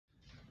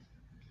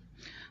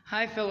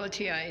Hi, fellow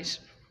TIs.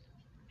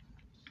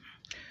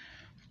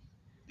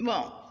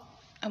 Well,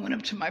 I went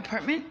up to my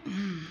apartment,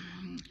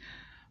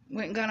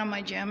 went and got on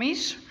my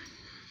jammies.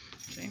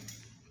 See?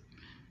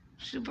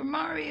 Super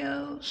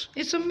Mario's.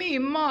 It's a me,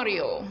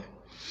 Mario.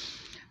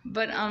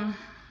 But I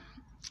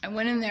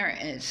went in there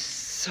and it's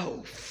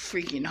so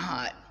freaking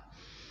hot.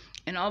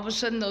 And all of a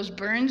sudden those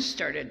burns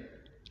started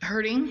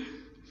hurting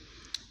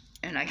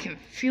and I can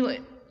feel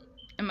it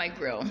in my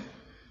grill.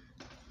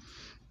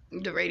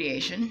 The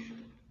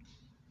radiation,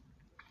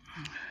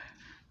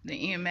 the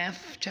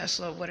EMF,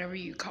 Tesla, whatever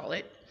you call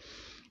it.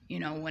 You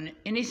know, when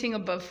anything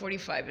above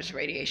 45 is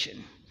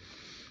radiation.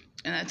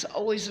 And that's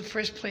always the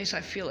first place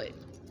I feel it,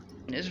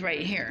 is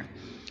right here.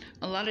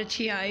 A lot of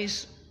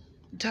TIs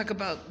talk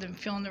about them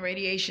feeling the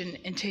radiation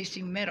and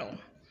tasting metal.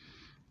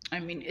 I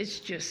mean, it's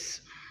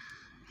just,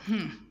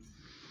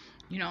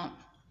 you know,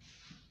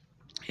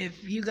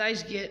 if you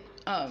guys get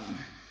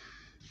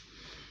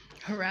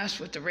harassed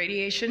with the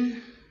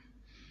radiation,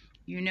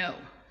 you know.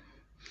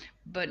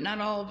 But not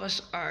all of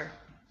us are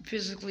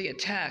physically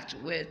attacked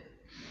with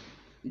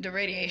the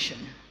radiation.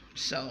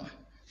 So,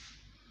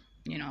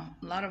 you know,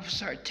 a lot of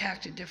us are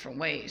attacked in different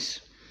ways.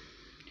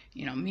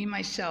 You know, me,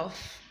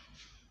 myself,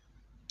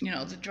 you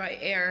know, the dry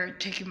air,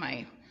 taking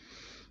my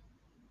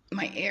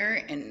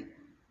air and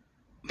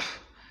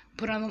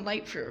put on the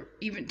light for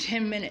even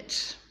 10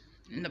 minutes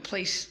and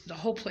the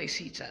whole place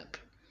heats up.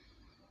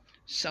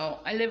 So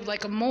I live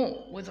like a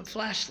mole with a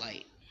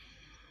flashlight.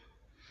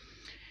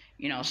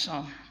 You know,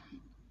 so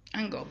I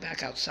can go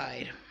back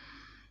outside.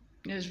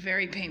 It was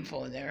very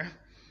painful there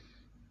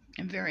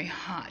and very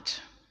hot.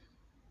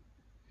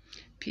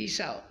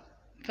 Peace out,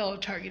 fellow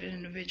targeted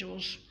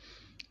individuals.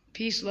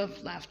 Peace,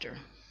 love, laughter.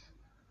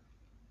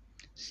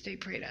 Stay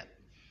prayed up.